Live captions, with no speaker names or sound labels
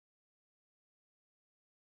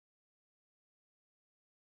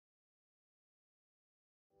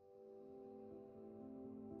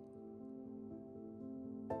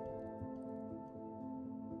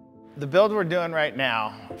The build we're doing right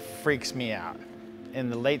now freaks me out. In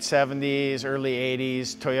the late 70s, early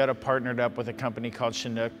 80s, Toyota partnered up with a company called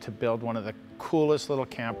Chinook to build one of the coolest little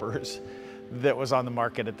campers that was on the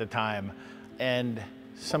market at the time. And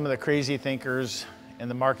some of the crazy thinkers in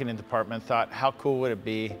the marketing department thought, how cool would it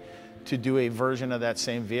be to do a version of that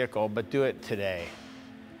same vehicle, but do it today?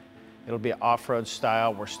 It'll be off-road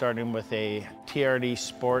style. We're starting with a TRD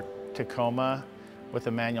Sport Tacoma with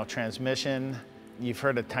a manual transmission. You've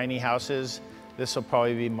heard of tiny houses. This will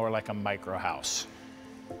probably be more like a micro house.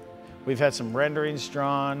 We've had some renderings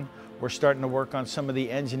drawn. We're starting to work on some of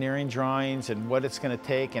the engineering drawings and what it's going to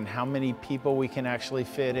take and how many people we can actually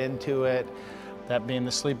fit into it. That being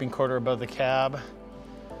the sleeping quarter above the cab.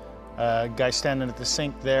 Guy standing at the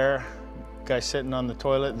sink there. Guy sitting on the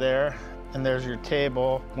toilet there. And there's your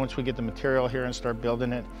table. Once we get the material here and start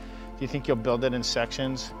building it, do you think you'll build it in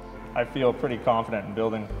sections? I feel pretty confident in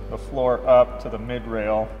building the floor up to the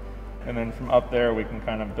mid-rail, and then from up there we can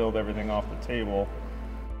kind of build everything off the table.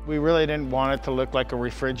 We really didn't want it to look like a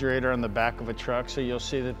refrigerator on the back of a truck, so you'll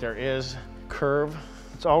see that there is curve.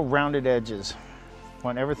 It's all rounded edges. We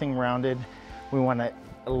want everything rounded. We want to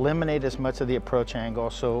eliminate as much of the approach angle,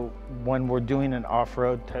 so when we're doing an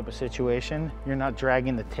off-road type of situation, you're not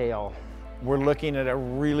dragging the tail. We're looking at a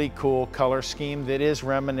really cool color scheme that is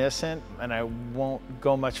reminiscent, and I won't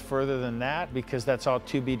go much further than that because that's all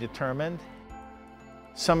to be determined.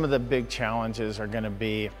 Some of the big challenges are going to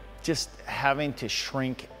be just having to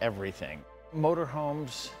shrink everything.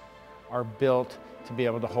 Motorhomes are built to be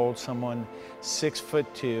able to hold someone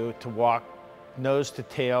 6'2" to walk nose to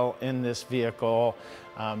tail in this vehicle,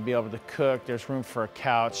 be able to cook. There's room for a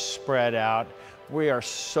couch spread out. We are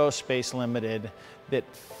so space limited that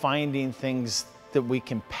finding things that we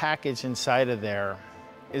can package inside of there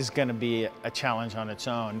is going to be a challenge on its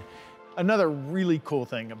own. Another really cool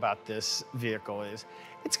thing about this vehicle is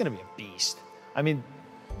it's going to be a beast. I mean,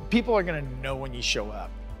 people are going to know when you show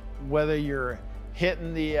up. Whether you're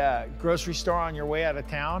hitting the grocery store on your way out of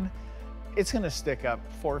town, it's going to stick up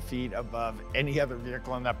 4 feet above any other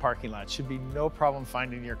vehicle in that parking lot. Should be no problem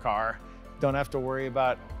finding your car. Don't have to worry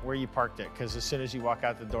about where you parked it, because as soon as you walk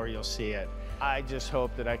out the door, you'll see it. I just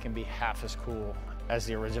hope that I can be half as cool as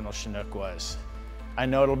the original Chinook was. I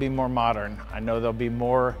know it'll be more modern. I know there'll be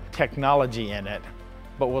more technology in it,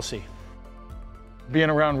 but we'll see. Being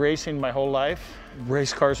around racing my whole life,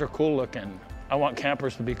 race cars are cool looking. I want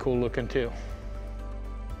campers to be cool looking too.